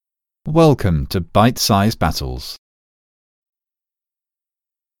Welcome to Bite-Sized Battles.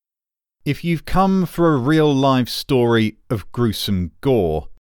 If you've come for a real-life story of gruesome gore,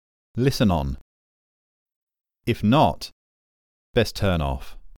 listen on. If not, best turn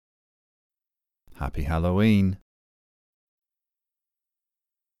off. Happy Halloween.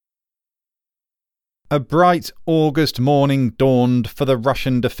 A bright August morning dawned for the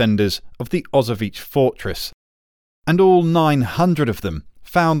Russian defenders of the Ozovich fortress, and all 900 of them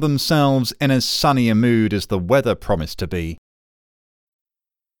found themselves in as sunny a mood as the weather promised to be.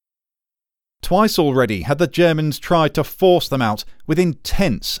 Twice already had the Germans tried to force them out with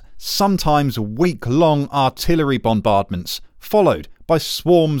intense, sometimes week-long artillery bombardments, followed by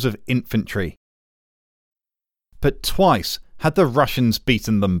swarms of infantry. But twice had the Russians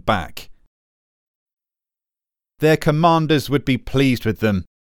beaten them back. Their commanders would be pleased with them.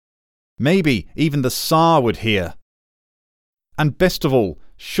 Maybe even the Tsar would hear. And best of all,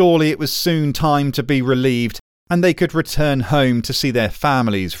 surely it was soon time to be relieved and they could return home to see their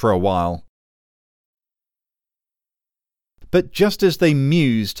families for a while. But just as they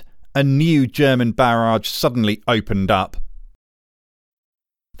mused, a new German barrage suddenly opened up.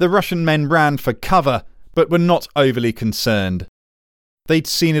 The Russian men ran for cover, but were not overly concerned. They'd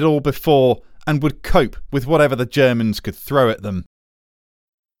seen it all before and would cope with whatever the Germans could throw at them.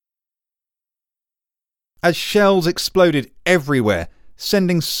 As shells exploded everywhere,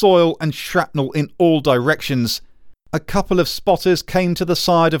 sending soil and shrapnel in all directions, a couple of spotters came to the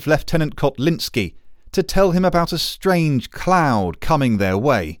side of Lieutenant Kotlinski to tell him about a strange cloud coming their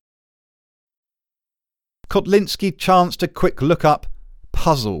way. Kotlinski chanced a quick look up,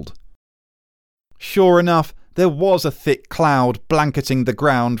 puzzled. Sure enough, there was a thick cloud blanketing the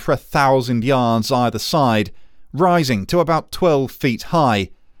ground for 1,000 yards either side, rising to about 12 feet high,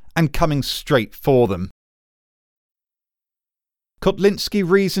 and coming straight for them. Kotlinski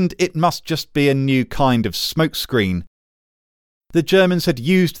reasoned it must just be a new kind of smokescreen. The Germans had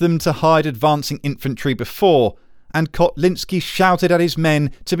used them to hide advancing infantry before, and Kotlinski shouted at his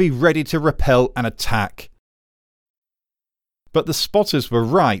men to be ready to repel an attack. But the spotters were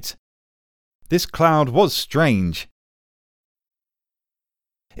right. This cloud was strange.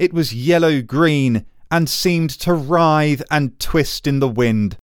 It was yellow-green and seemed to writhe and twist in the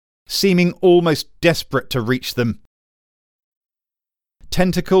wind, seeming almost desperate to reach them.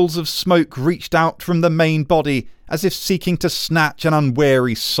 Tentacles of smoke reached out from the main body as if seeking to snatch an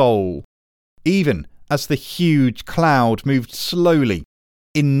unwary soul, even as the huge cloud moved slowly,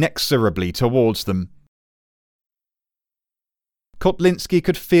 inexorably towards them. Kotlinski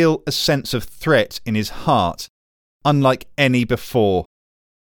could feel a sense of threat in his heart, unlike any before.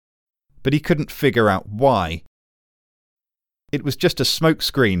 But he couldn't figure out why. It was just a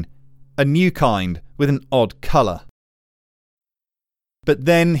smokescreen, a new kind with an odd colour. But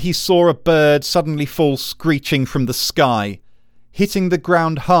then he saw a bird suddenly fall screeching from the sky, hitting the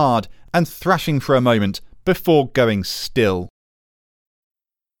ground hard and thrashing for a moment before going still.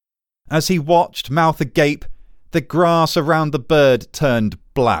 As he watched, mouth agape, the grass around the bird turned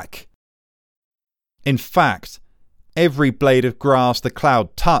black. In fact, every blade of grass the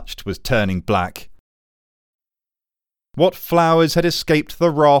cloud touched was turning black. What flowers had escaped the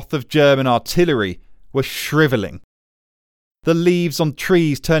wrath of German artillery were shrivelling, the leaves on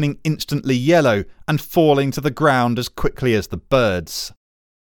trees turning instantly yellow and falling to the ground as quickly as the birds.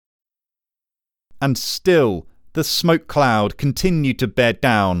 And still, the smoke cloud continued to bear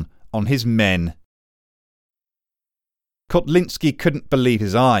down on his men. Kotlinski couldn't believe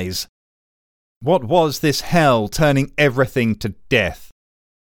his eyes. What was this hell turning everything to death?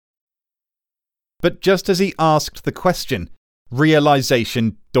 But just as he asked the question,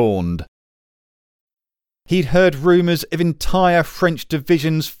 realization dawned. He'd heard rumours of entire French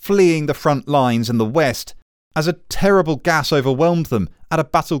divisions fleeing the front lines in the west as a terrible gas overwhelmed them at a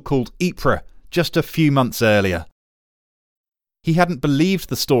battle called Ypres just a few months earlier. He hadn't believed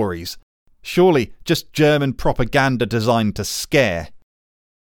the stories, surely just German propaganda designed to scare.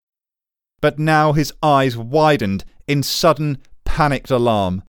 But now his eyes widened in sudden, panicked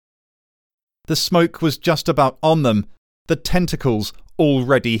alarm. The smoke was just about on them, the tentacles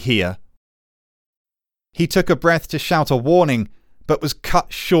already here. He took a breath to shout a warning, but was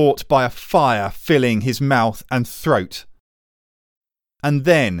cut short by a fire filling his mouth and throat. And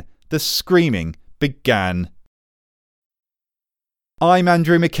then the screaming began. I'm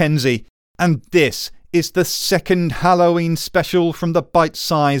Andrew Mackenzie, and this is the second Halloween special from the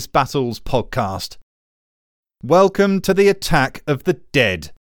Bite-Sized Battles podcast. Welcome to the Attack of the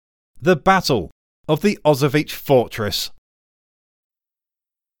Dead, the Battle of the Ozovich Fortress.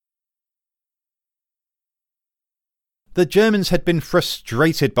 The Germans had been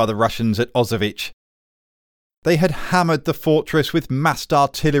frustrated by the Russians at Auschwitz. They had hammered the fortress with massed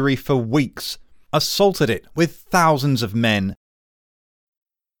artillery for weeks, assaulted it with thousands of men.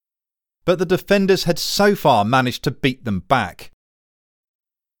 But the defenders had so far managed to beat them back.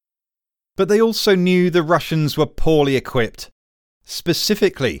 But they also knew the Russians were poorly equipped,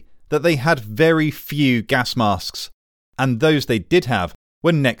 specifically that they had very few gas masks, and those they did have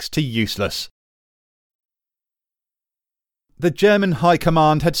were next to useless. The German High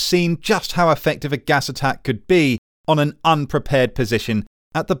Command had seen just how effective a gas attack could be on an unprepared position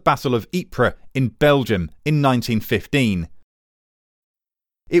at the Battle of Ypres in Belgium in 1915.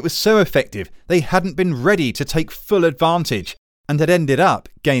 It was so effective they hadn't been ready to take full advantage and had ended up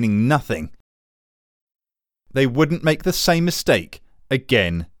gaining nothing. They wouldn't make the same mistake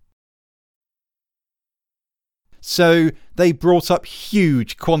again. So they brought up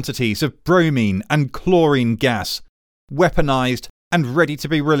huge quantities of bromine and chlorine gas, weaponised and ready to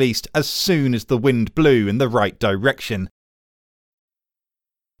be released as soon as the wind blew in the right direction.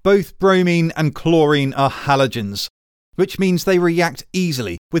 Both bromine and chlorine are halogens, which means they react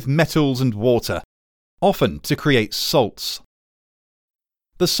easily with metals and water, often to create salts.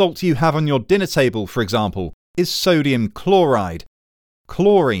 The salt you have on your dinner table, for example, is sodium chloride.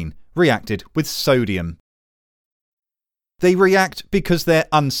 Chlorine reacted with sodium. They react because they're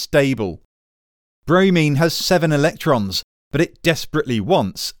unstable. Bromine has 7 electrons, but it desperately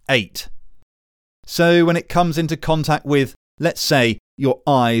wants 8. So when it comes into contact with, let's say, your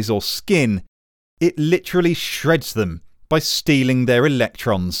eyes or skin, it literally shreds them by stealing their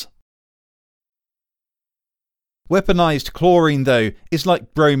electrons. Weaponized chlorine, though, is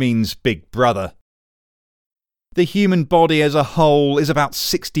like bromine's big brother. The human body as a whole is about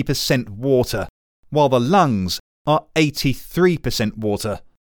 60% water, while the lungs are 83% water.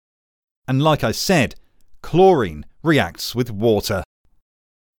 And like I said, chlorine reacts with water.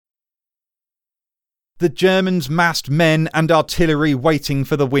 The Germans massed men and artillery waiting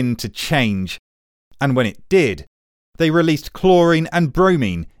for the wind to change, and when it did, they released chlorine and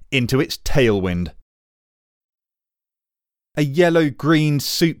bromine into its tailwind. A yellow-green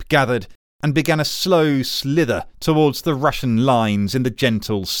soup gathered and began a slow slither towards the Russian lines in the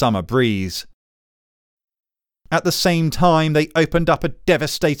gentle summer breeze. At the same time, they opened up a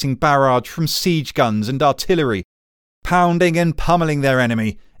devastating barrage from siege guns and artillery, pounding and pummeling their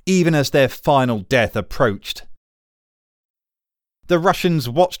enemy even as their final death approached. The Russians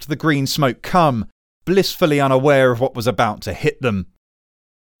watched the green smoke come, blissfully unaware of what was about to hit them.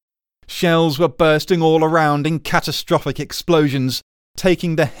 Shells were bursting all around in catastrophic explosions,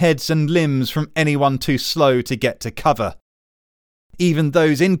 taking the heads and limbs from anyone too slow to get to cover. Even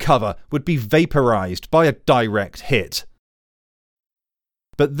those in cover would be vaporized by a direct hit.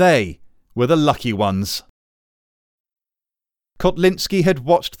 But they were the lucky ones. Kotlinski had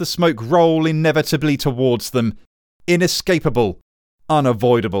watched the smoke roll inevitably towards them, inescapable,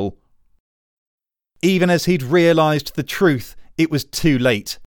 unavoidable. Even as he'd realised the truth, it was too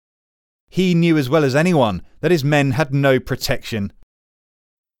late. He knew as well as anyone that his men had no protection.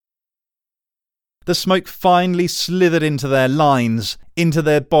 The smoke finally slithered into their lines, into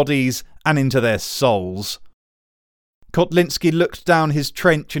their bodies, and into their souls. Kotlinski looked down his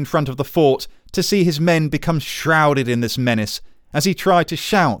trench in front of the fort to see his men become shrouded in this menace as he tried to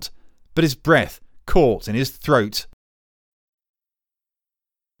shout, but his breath caught in his throat.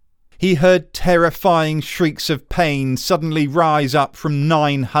 He heard terrifying shrieks of pain suddenly rise up from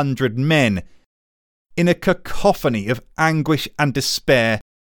 900 men, in a cacophony of anguish and despair,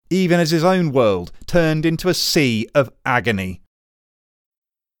 even as his own world turned into a sea of agony.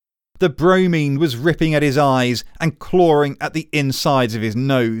 The bromine was ripping at his eyes and clawing at the insides of his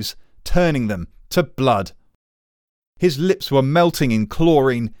nose, turning them to blood. His lips were melting in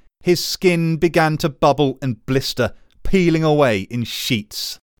chlorine, his skin began to bubble and blister, peeling away in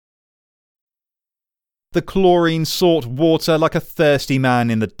sheets. The chlorine sought water like a thirsty man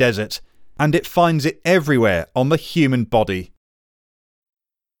in the desert, and it finds it everywhere on the human body.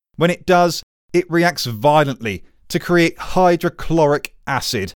 When it does, it reacts violently to create hydrochloric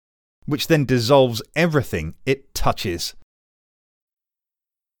acid, which then dissolves everything it touches.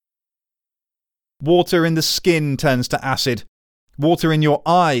 Water in the skin turns to acid. Water in your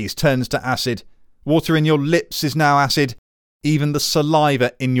eyes turns to acid. Water in your lips is now acid. Even the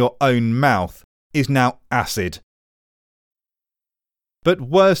saliva in your own mouth is now acid. But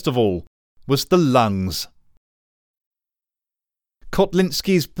worst of all was the lungs.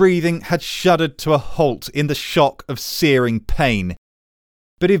 Kotlinski's breathing had shuddered to a halt in the shock of searing pain.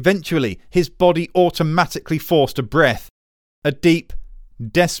 But eventually his body automatically forced a breath, a deep,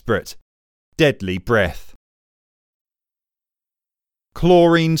 desperate, deadly breath.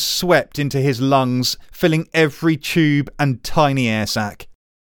 Chlorine swept into his lungs, filling every tube and tiny air sac.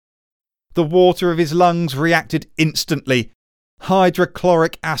 The water of his lungs reacted instantly,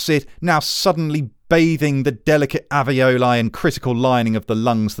 hydrochloric acid now suddenly bathing the delicate alveoli and critical lining of the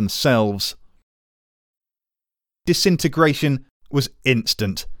lungs themselves. Disintegration was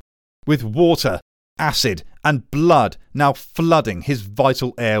instant, with water, acid and blood now flooding his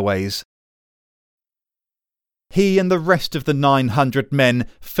vital airways. He and the rest of the 900 men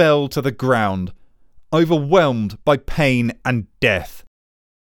fell to the ground, overwhelmed by pain and death.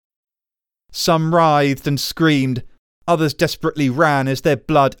 Some writhed and screamed, others desperately ran as their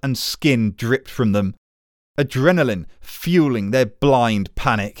blood and skin dripped from them, adrenaline fueling their blind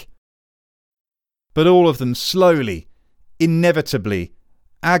panic. But all of them slowly, inevitably,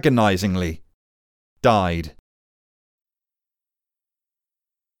 agonizingly died.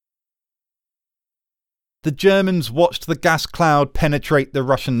 The Germans watched the gas cloud penetrate the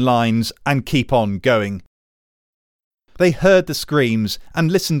Russian lines and keep on going. They heard the screams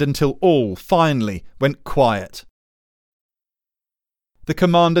and listened until all, finally, went quiet. The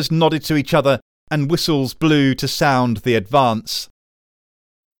commanders nodded to each other and whistles blew to sound the advance.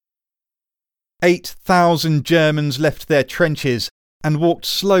 8,000 Germans left their trenches and walked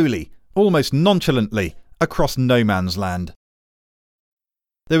slowly, almost nonchalantly, across no man's land.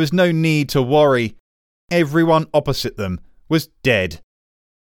 There was no need to worry. Everyone opposite them was dead.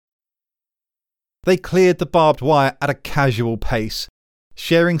 They cleared the barbed wire at a casual pace,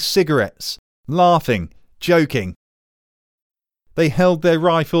 sharing cigarettes, laughing, joking. They held their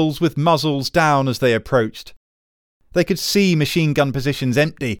rifles with muzzles down as they approached. They could see machine gun positions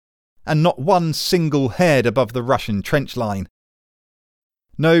empty, and not one single head above the Russian trench line.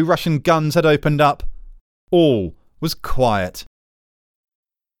 No Russian guns had opened up. All was quiet.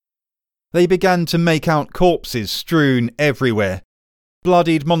 They began to make out corpses strewn everywhere,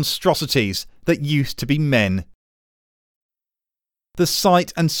 bloodied monstrosities that used to be men. The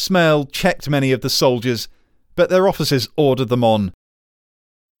sight and smell checked many of the soldiers, but their officers ordered them on.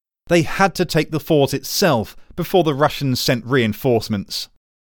 They had to take the fort itself before the Russians sent reinforcements.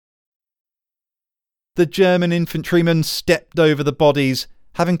 The German infantrymen stepped over the bodies,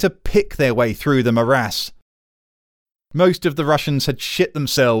 having to pick their way through the morass. Most of the Russians had shit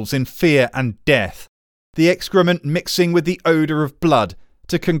themselves in fear and death, the excrement mixing with the odour of blood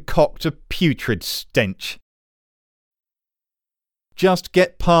to concoct a putrid stench. Just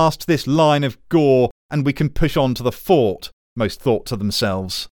get past this line of gore and we can push on to the fort, most thought to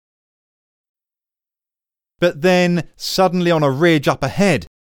themselves. But then, suddenly on a ridge up ahead,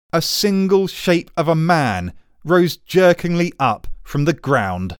 a single shape of a man rose jerkingly up from the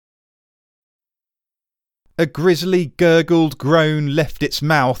ground. A grisly gurgled groan left its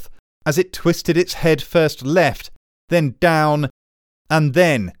mouth as it twisted its head first left, then down, and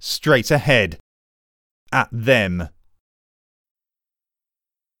then straight ahead. At them.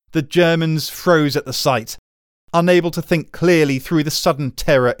 The Germans froze at the sight, unable to think clearly through the sudden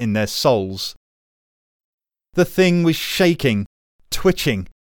terror in their souls. The thing was shaking, twitching,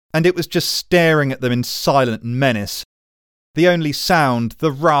 and it was just staring at them in silent menace. The only sound,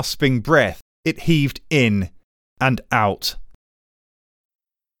 the rasping breath it heaved in and out.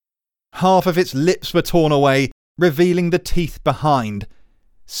 Half of its lips were torn away, revealing the teeth behind.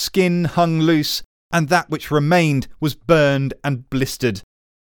 Skin hung loose, and that which remained was burned and blistered.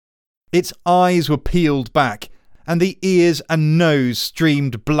 Its eyes were peeled back, and the ears and nose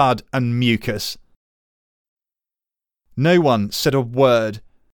streamed blood and mucus. No one said a word.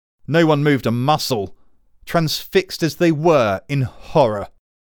 No one moved a muscle, transfixed as they were in horror.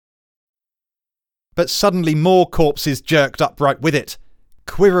 But suddenly more corpses jerked upright with it,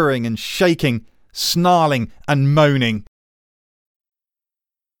 quivering and shaking, snarling and moaning.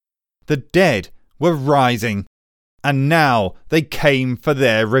 The dead were rising, and now they came for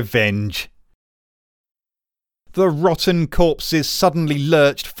their revenge. The rotten corpses suddenly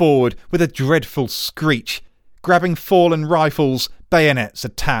lurched forward with a dreadful screech, grabbing fallen rifles, bayonets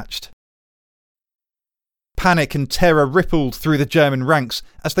attached. Panic and terror rippled through the German ranks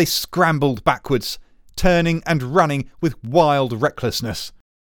as they scrambled backwards, turning and running with wild recklessness.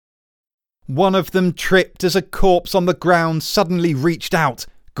 One of them tripped as a corpse on the ground suddenly reached out,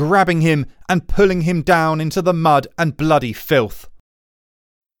 grabbing him and pulling him down into the mud and bloody filth.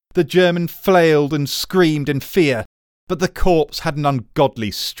 The German flailed and screamed in fear, but the corpse had an ungodly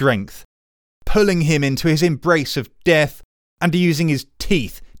strength, pulling him into his embrace of death and using his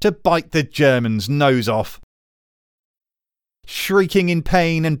teeth to bite the German's nose off. Shrieking in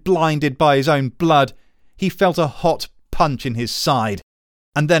pain and blinded by his own blood, he felt a hot punch in his side,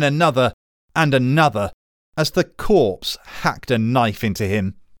 and then another and another, as the corpse hacked a knife into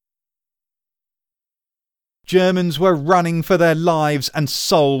him. Germans were running for their lives and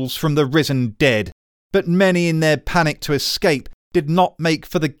souls from the risen dead, but many in their panic to escape did not make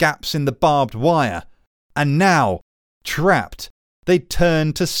for the gaps in the barbed wire, and now, trapped, they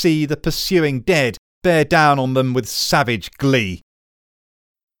turned to see the pursuing dead bear down on them with savage glee.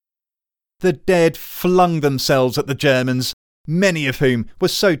 The dead flung themselves at the Germans, many of whom were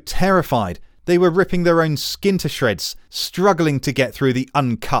so terrified they were ripping their own skin to shreds, struggling to get through the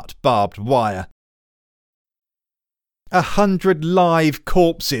uncut barbed wire. 100 live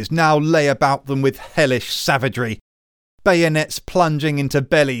corpses now lay about them with hellish savagery, bayonets plunging into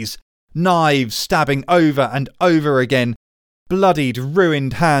bellies, knives stabbing over and over again, bloodied,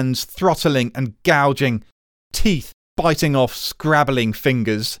 ruined hands throttling and gouging, teeth biting off scrabbling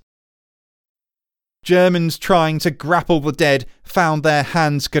fingers. Germans trying to grapple the dead found their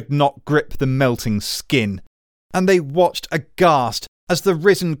hands could not grip the melting skin, and they watched aghast as the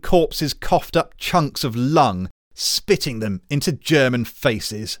risen corpses coughed up chunks of lung, spitting them into German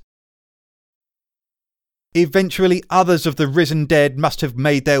faces. Eventually others of the risen dead must have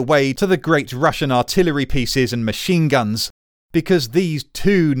made their way to the great Russian artillery pieces and machine guns, because these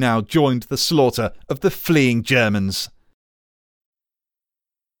too now joined the slaughter of the fleeing Germans.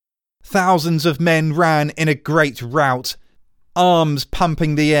 Thousands of men ran in a great rout, arms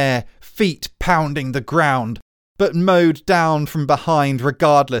pumping the air, feet pounding the ground, but mowed down from behind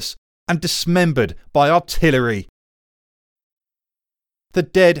regardless and dismembered by artillery. The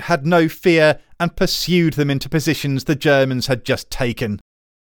dead had no fear and pursued them into positions the Germans had just taken.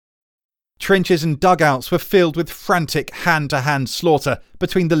 Trenches and dugouts were filled with frantic hand-to-hand slaughter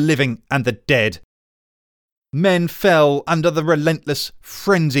between the living and the dead. Men fell under the relentless,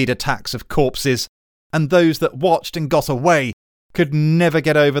 frenzied attacks of corpses, and those that watched and got away could never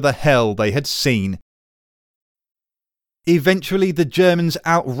get over the hell they had seen. Eventually the Germans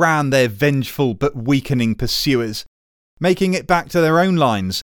outran their vengeful but weakening pursuers, making it back to their own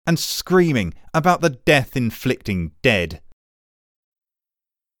lines and screaming about the death-inflicting dead.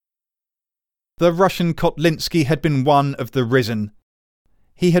 The Russian Kotlinski had been one of the risen.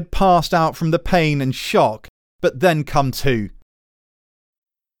 He had passed out from the pain and shock, but then come to.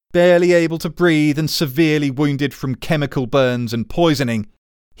 Barely able to breathe and severely wounded from chemical burns and poisoning,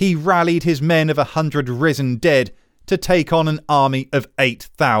 he rallied his men of 100 risen dead to take on an army of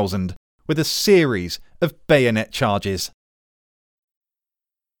 8,000 with a series of bayonet charges.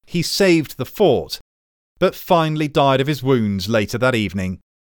 He saved the fort, but finally died of his wounds later that evening.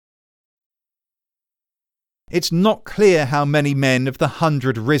 It's not clear how many men of the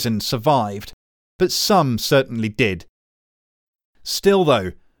 100 risen survived, but some certainly did. Still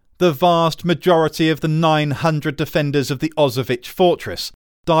though, the vast majority of the 900 defenders of the Auschwitz fortress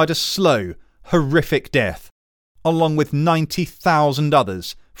died a slow, horrific death, along with 90,000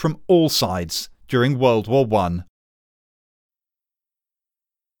 others from all sides during World War I.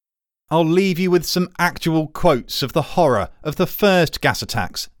 I'll leave you with some actual quotes of the horror of the first gas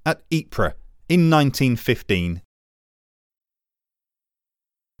attacks at Ypres in 1915.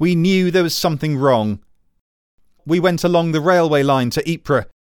 We knew there was something wrong. We went along the railway line to Ypres,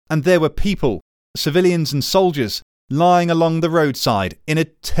 and there were people, civilians and soldiers, lying along the roadside in a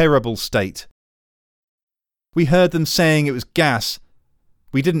terrible state. We heard them saying it was gas.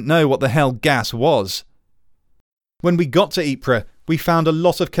 We didn't know what the hell gas was. When we got to Ypres, we found a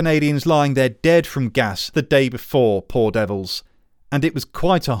lot of Canadians lying there dead from gas the day before, poor devils, and it was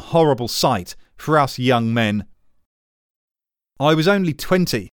quite a horrible sight for us young men. I was only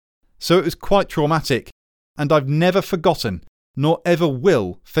 20, so it was quite traumatic, and I've never forgotten, nor ever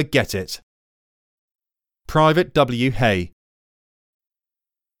will forget it. Private W. Hay.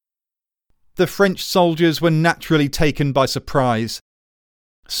 The French soldiers were naturally taken by surprise.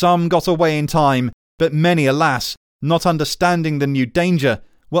 Some got away in time, but many, alas, not understanding the new danger,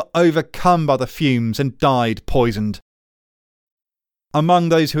 were overcome by the fumes and died poisoned. Among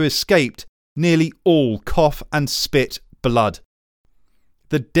those who escaped, nearly all cough and spit blood.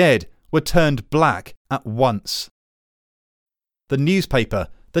 The dead were turned black at once. The newspaper,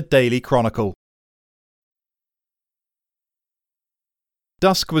 the Daily Chronicle.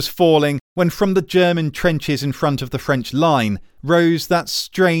 Dusk was falling when from the German trenches in front of the French line rose that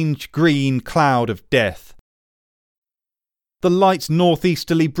strange green cloud of death. The light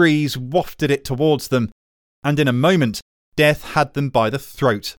northeasterly breeze wafted it towards them, and in a moment death had them by the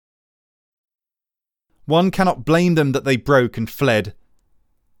throat. One cannot blame them that they broke and fled.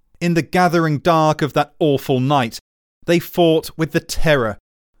 In the gathering dark of that awful night, they fought with the terror,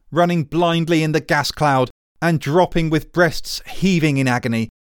 running blindly in the gas cloud and dropping with breasts heaving in agony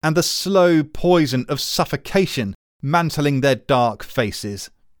and the slow poison of suffocation mantling their dark faces.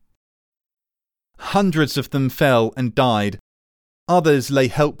 Hundreds of them fell and died. Others lay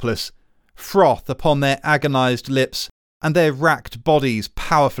helpless, froth upon their agonised lips and their racked bodies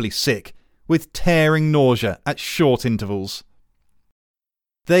powerfully sick, with tearing nausea at short intervals.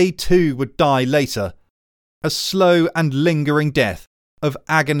 They too would die later, a slow and lingering death of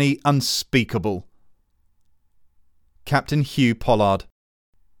agony unspeakable. Captain Hugh Pollard.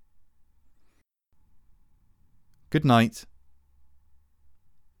 Good night.